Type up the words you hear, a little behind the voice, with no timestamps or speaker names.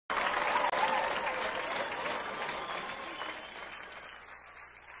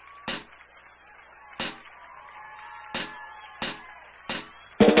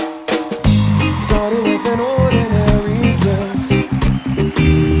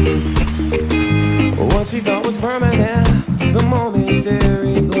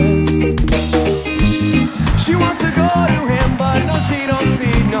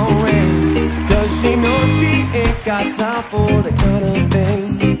got time for that kind of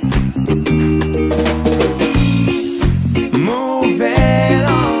thing. Moving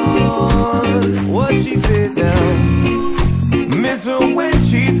on, what she said now, miss her when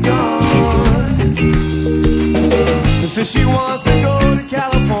she's gone. So she wants to go to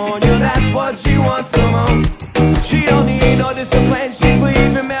California, that's what she wants the most. She don't need no discipline, she's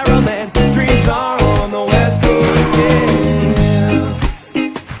leaving Maryland. Dreams are on the West Coast, yeah.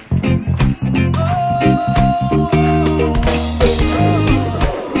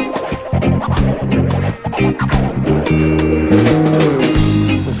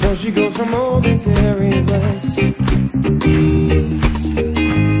 So she goes from momentary bliss,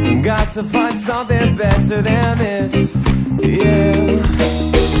 got to find something better than this, yeah.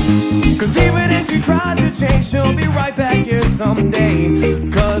 Cause even if she tries to change, she'll be right back here someday.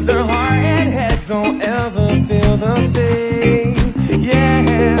 Cause her heart and head don't ever feel the same,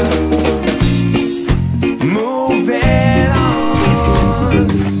 yeah. Moving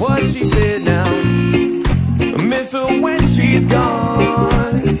on, what she said now, miss her when she's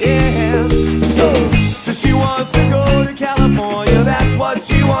gone, yeah. So she wants to go to California, that's what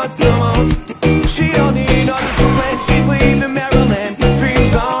she wants the most. She don't need no discipline, she's leaving Maryland.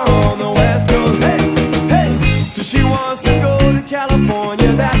 Dreams are on the West Coast, hey, hey. So she wants to go to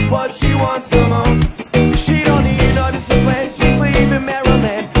California, that's what she wants the most. She don't need no discipline, she's leaving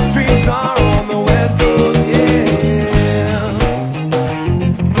Maryland. Dreams are on the West Coast, yeah.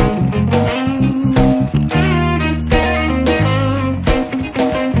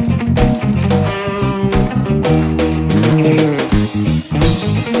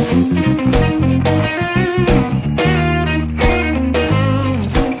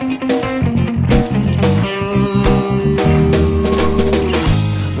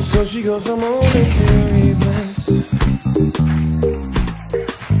 So she goes from momentary bliss,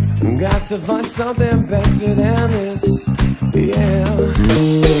 got to find something better than this, yeah.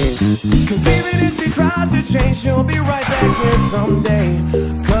 Cause even if she tries to change, she'll be right back here someday.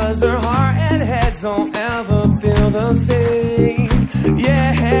 Cause her heart and head don't ever feel the same,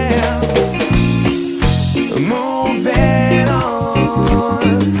 yeah. Moving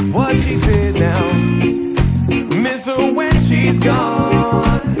on, what she said now, miss her when she's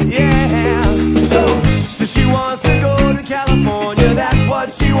gone, yeah. So she wants to go to California, that's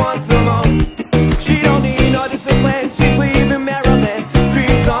what she wants the most. She don't need no discipline, she's leaving Maryland.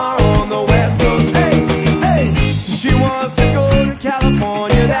 Dreams are on the West Coast, hey, hey. So she wants to go to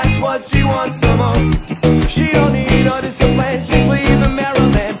California, that's what she wants the most. She don't need